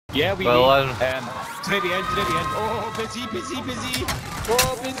Yeah, we well, to the end, to the end. Oh, busy.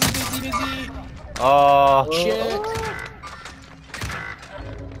 Oh, busy. Oh. Shit.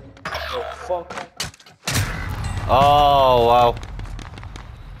 Oh, fuck. Oh, wow.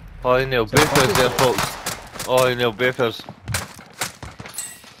 Oh, he nailed Bakers there, folks. Oh, he nailed Bakers.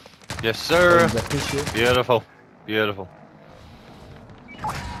 Yes, sir. Beautiful. Beautiful.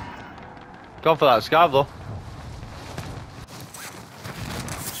 Come for that scav, though.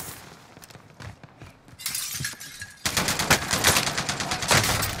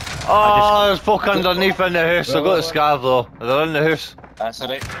 Oh, there's folk underneath in the house. I got the scav, though. They're in the house. That's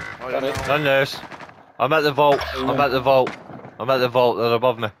alright. They're in the house. I'm at the vault. I'm at the vault. They're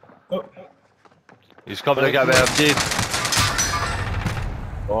above me. He's coming to get me. I'm dead.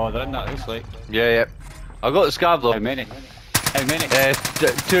 Oh, they're in that house, like. Yeah. I got the scav, though. How many? 2,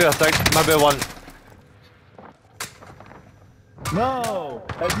 I think. Maybe 1. No!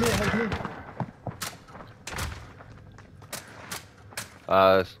 Help me.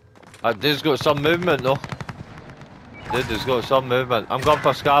 Dude's got some movement, though. Dude's got some movement. I'm going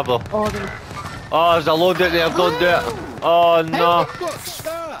for scav, though. Oh, there's a load out there. Don't do it. Oh, no.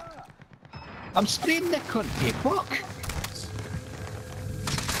 I'm spraying the cunt, you fuck.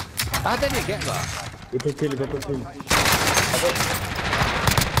 I didn't get that.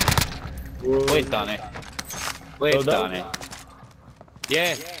 Wait, Danny.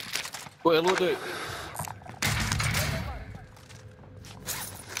 Yeah. Got a load out.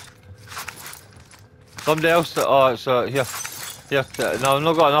 Somebody else. Oh, it's here. Here. No, I've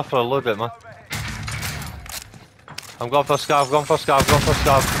not got enough for a load out, man. I'm going for scav.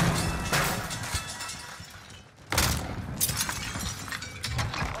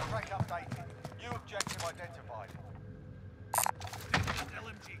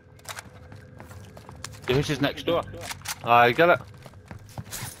 The house is next door. Aye, get it.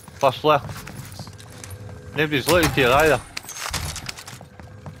 First flare. Nobody's looking to you either.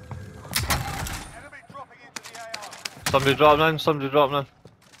 Somebody dropping in.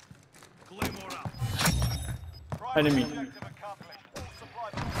 Enemy.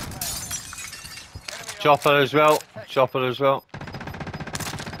 Chopper as well.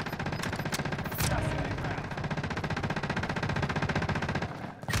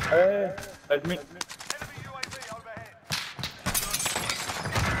 Help me.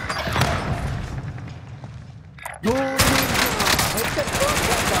 No!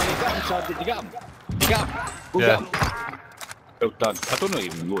 Did you get him? Yeah. Well done. I don't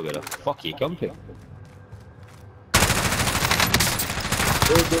even know where the fuck he come to. Go.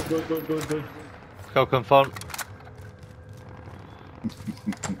 Kill confirmed.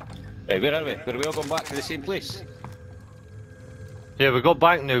 Right, where are we? Are we all going back to the same place? Yeah, we got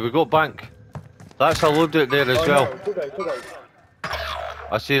bank now. That's a load out there as well. No.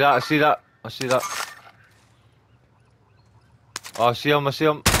 I see that. Oh, I see him.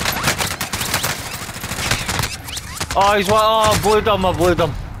 Oh, he's what? Oh, I blew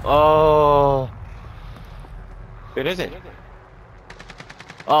him. Oh. Where is it?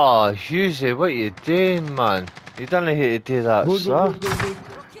 Oh, Husey, what you doing, man? You don't know how to do that, sir. Go.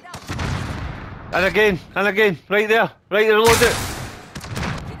 And again. Right there, load it.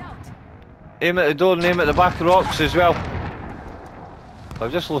 Aim at the door and aim at the back of the rocks as well.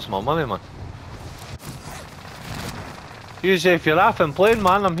 I've just lost my money, man. Husey, if you're laughing playing,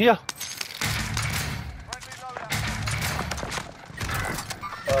 man, I'm here.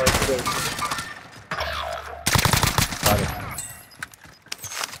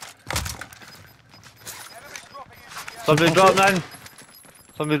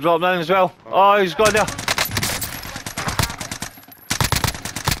 Somebody dropping in as well. Oh, he's got there.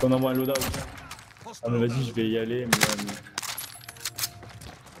 On envoie un loadout. Ah mais vas-y, je vais y aller, mais...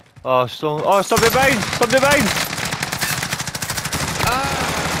 Oh, somebody behind!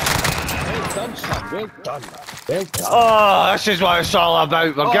 Well done. Oh, this is what it's all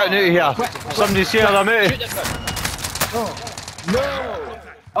about. We're getting out of here. Somebody's here, I'm out. No!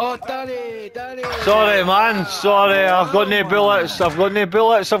 Oh, Danny! Sorry, man. Sorry, I've got no bullets. I've got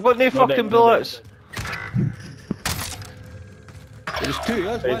no fucking bullets. There's two,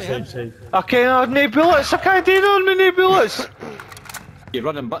 that's why. Safe. I can't have no bullets. I can't do on me no bullets. You're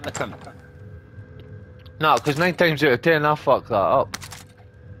running butt the cunt. No, because 9 times out of 10 I fucked that up.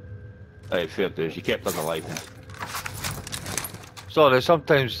 Right, fair dues. You kept us alive. Sorry,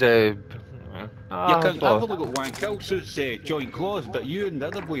 sometimes I've only got 1 kill since joint claws, but you and the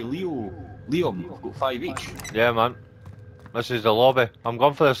other boy, Liam, have got 5 each. Yeah, man. This is the lobby. I'm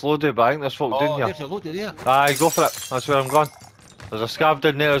going for this loaded, but I think there's folk down here. There's a loaded there. Aye, go for it. That's where I'm going. There's a scav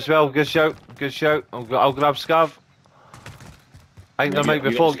down there as well. Good shout. I'll grab scav. I think there might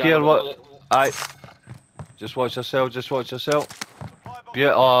be folk here. What? Aye. Just watch yourself. Just watch yourself.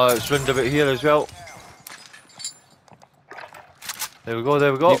 Yeah. Oh, it's round about here as well. There we go.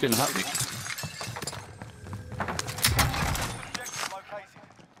 There we go. You can help me.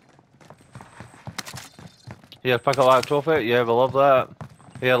 Here, pick up that trophy. Yeah, we love that.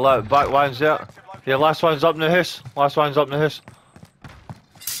 Here, back one's there. Here, last one's up in the house. Last one's up in the house.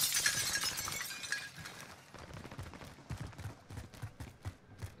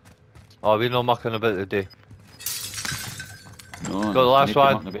 Oh, we're not mucking about today. No, Got the last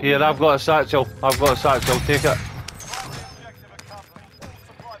one. Here, I've got a satchel. I've got a satchel. Take it.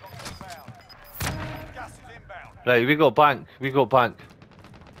 Right, we got bank. We got bank.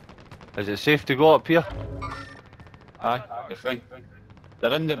 Is it safe to go up here? Aye, you're fine.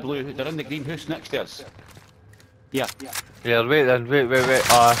 They're in the blue. They're in the green house next to us. Yeah. Yeah, wait then. Wait.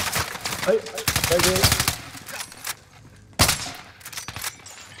 Hey,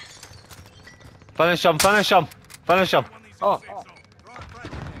 Finish him. Finish him. Finish him. Oh.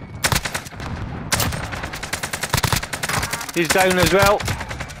 He's down as well.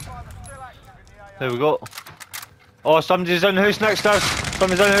 There we go. Oh, somebody's in the house next to us.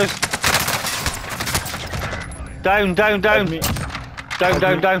 Somebody's in the house. Down. Down.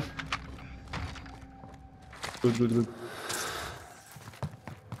 Good.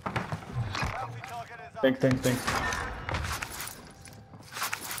 Thanks.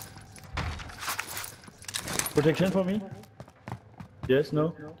 Protection for me? Yes,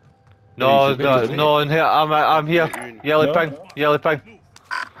 no? No, in here. I'm here. Yellow No? ping. Yellow ping.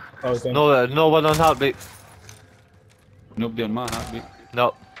 Oh, thanks. No one on heartbeat. Nobody on my heartbeat.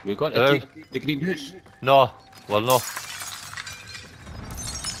 No. We got Hello? the green house. No. Well, no.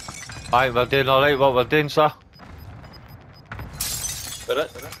 Aye, we're doing alright what we're doing, sir. Got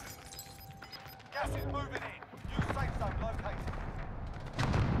it. Gas is moving in. New safe zone located.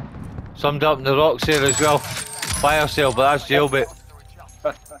 Somebody up in the rocks here as well. Fire sale, but that's jailbait.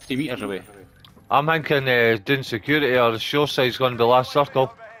 50 metres away. I'm thinking doing security or the shore side's going to be last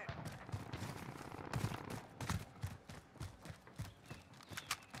circle.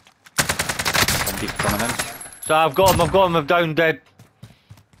 Somebody's coming in. So I've got him, I'm down dead.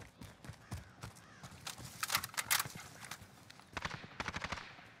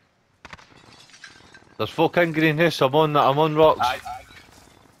 There's folk in green house, I'm on rocks. Aye.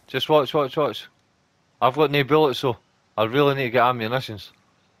 Just watch. I've got no bullets, so I really need to get ammunitions.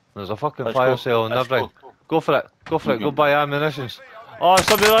 There's a fucking Let's fire go. sale on Let's everything. go. Go for it, Okay. go buy ammunitions. Oh,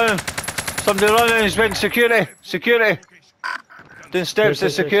 somebody running, he's went security. Doing steps to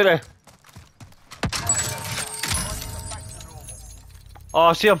Yes. security. Oh,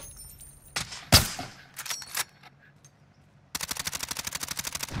 I see him.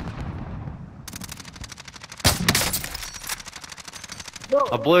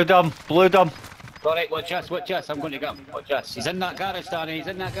 I blew them. Alright, watch us, I'm going to get him. Watch us. He's in that garage, Danny, he's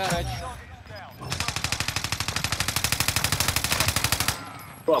in that garage.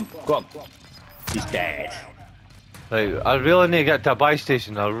 Go on. He's dead. Right, I really need to get to a buy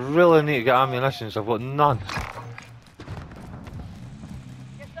station. I really need to get ammunitions. I've got none.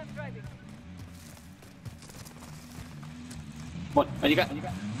 Come on, and you got. Come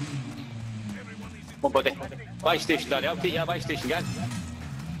on, buddy. Buy station, Danny, I'll take you a buy station, again.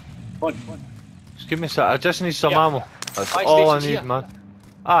 Come on. Just give me a sec. I just need some Yeah. ammo. That's Buy all I station's need, here. man.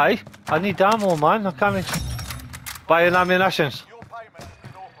 Aye, I need ammo, man. I can't buying ammunitions. Your payment has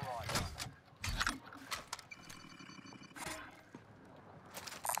been authorized.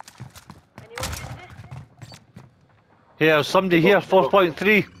 Here, there's somebody here,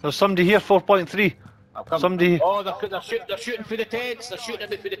 4.3. There's somebody here, 4.3. I'll come. Somebody. Oh, they're shooting for the tents. They're shooting at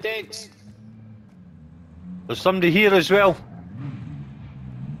me for the tents. There's somebody here as well.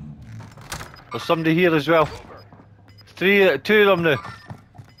 There's somebody here as well. Two of them now.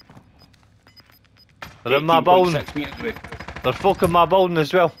 They're in my building. 18.6 metres away. They're folk in my building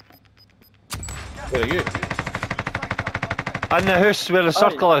as well. Where are you? In the house where the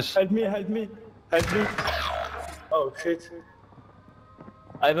circle is. Help me. Oh shit.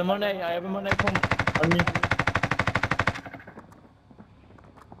 I have a money from on me.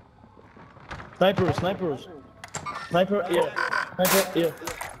 Sniper, here.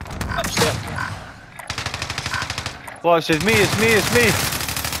 Upstairs. Oh, it's me.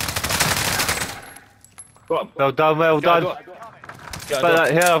 Go on. Well done. Go on.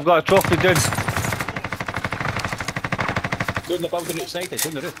 But here, I've got a trophy down. Go in the building outside, it's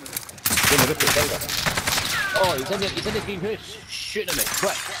on the roof. Go on the roof outside us. Oh, he's in the green house. Shooting at me,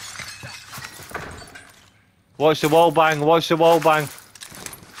 quick. Watch the wall bang.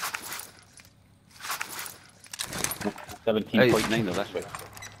 17.9 or this way.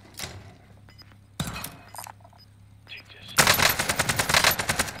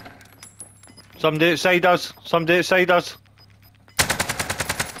 Somebody outside us. Somebody outside us.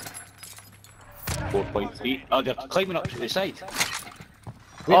 4.3. Oh, they're climbing up to the side.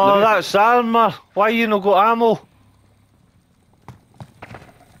 Oh, that's armour. Why you not got ammo?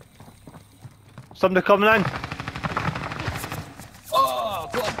 Somebody coming in. Oh,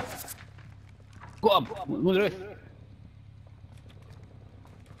 got him. Got him. On the roof.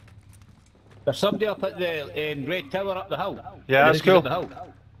 There's somebody up at the red tower up the hill. Yeah, that's cool. Up the hill.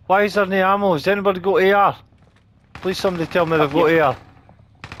 Why is there no ammo? Has anybody got AR? Please somebody tell me they've got AR.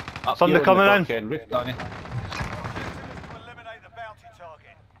 Up Somebody here on coming the roof, Danny. To eliminate the bounty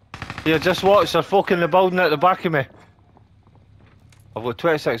target. Yeah, just watch, they're fucking the building at the back of me. I've got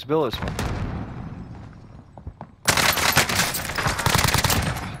 26 bullets.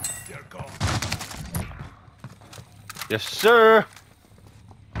 Yes, sir.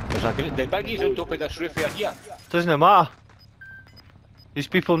 There's a the biggies on top of this roof here. Doesn't it matter? These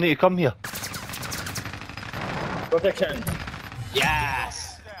people need to come here. Protection.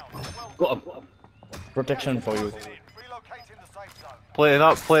 Yes! Down. Well Got him. Protection for you. relocating the safe zone. Play it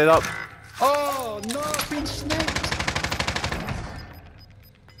up, play it up. Oh no, I've been sniped!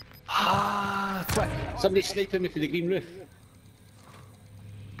 Ah, quick! Somebody sniping me through the green roof.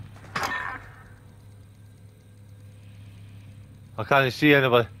 I can't see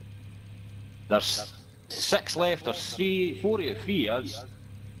anybody. There's 6 left, there's 4 out of 3 us.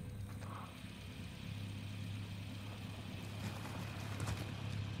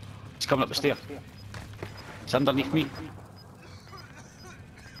 It's coming up the stair. It's underneath me.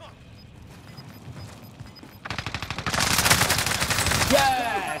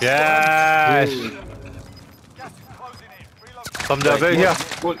 Yes! Yes! Gas is closing in. Relocate. Somebody about here.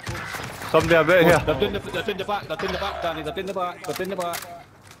 Look, Somebody about here. they're doing the back, they're doing the back, Danny, they're doing the back, they're doing the back.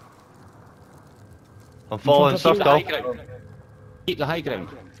 I'm following Keep the circle. high ground. Keep the high ground.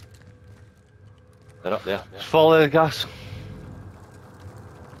 They're up there. Just follow the gas.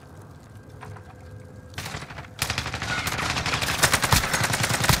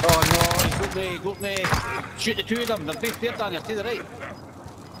 Oh no, he's got me. Shoot the 2 of them, they're both there, Danny, to the right.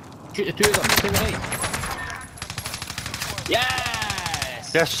 Shoot the 2 of them, to the right.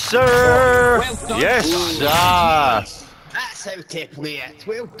 Yes! Yes, sir! Well done. Yes, sir! That's how to play it.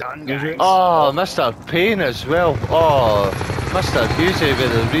 Well done, guys. Oh, Mr. Payne as well. Oh, Mr. Husey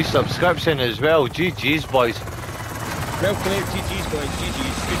with the resubscription as well. GG's, boys. Well played, GG's, boys.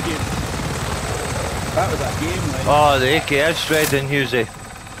 GG's. Good game. That was a game, right? Oh, the AK is shredding, Husey.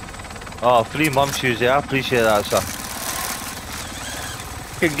 Oh, 3 months, Husey. I appreciate that, sir.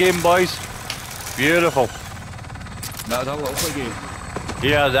 Good game, boys. Beautiful. That was a lovely game.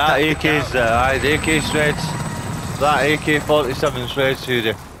 Yeah, that AK's, aye, the AK shreds. That AK-47 shreds,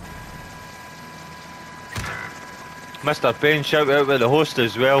 Husey. Mr. Payne, shout out with the host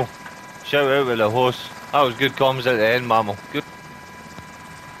as well. Shout out with the host. That was good comms at the end, mammal. Good.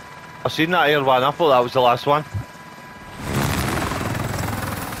 I seen that air one, I thought that was the last one.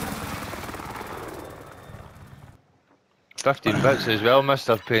 $15 bits as well,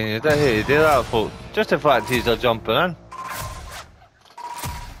 Mr. Payne. You did hate to do that, folks. Just the fact he's jumping in.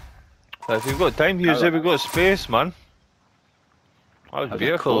 But if you've got time, Husey, we've got space, man. That was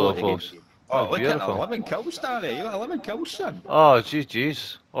beautiful, folks. Oh, look at beautiful. 11 kills, Danny. You got 11 kills, son. Oh,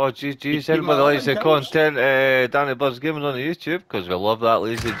 GG's. Oh, GG's. You Anybody got likes the 11 kills? content, Danny Buzz Gaming on the YouTube, because we love that,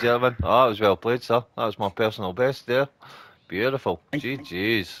 ladies and gentlemen. Oh, that was well played, sir. That was my personal best there. Beautiful.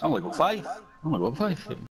 GG's. Only got 5. Only got 5.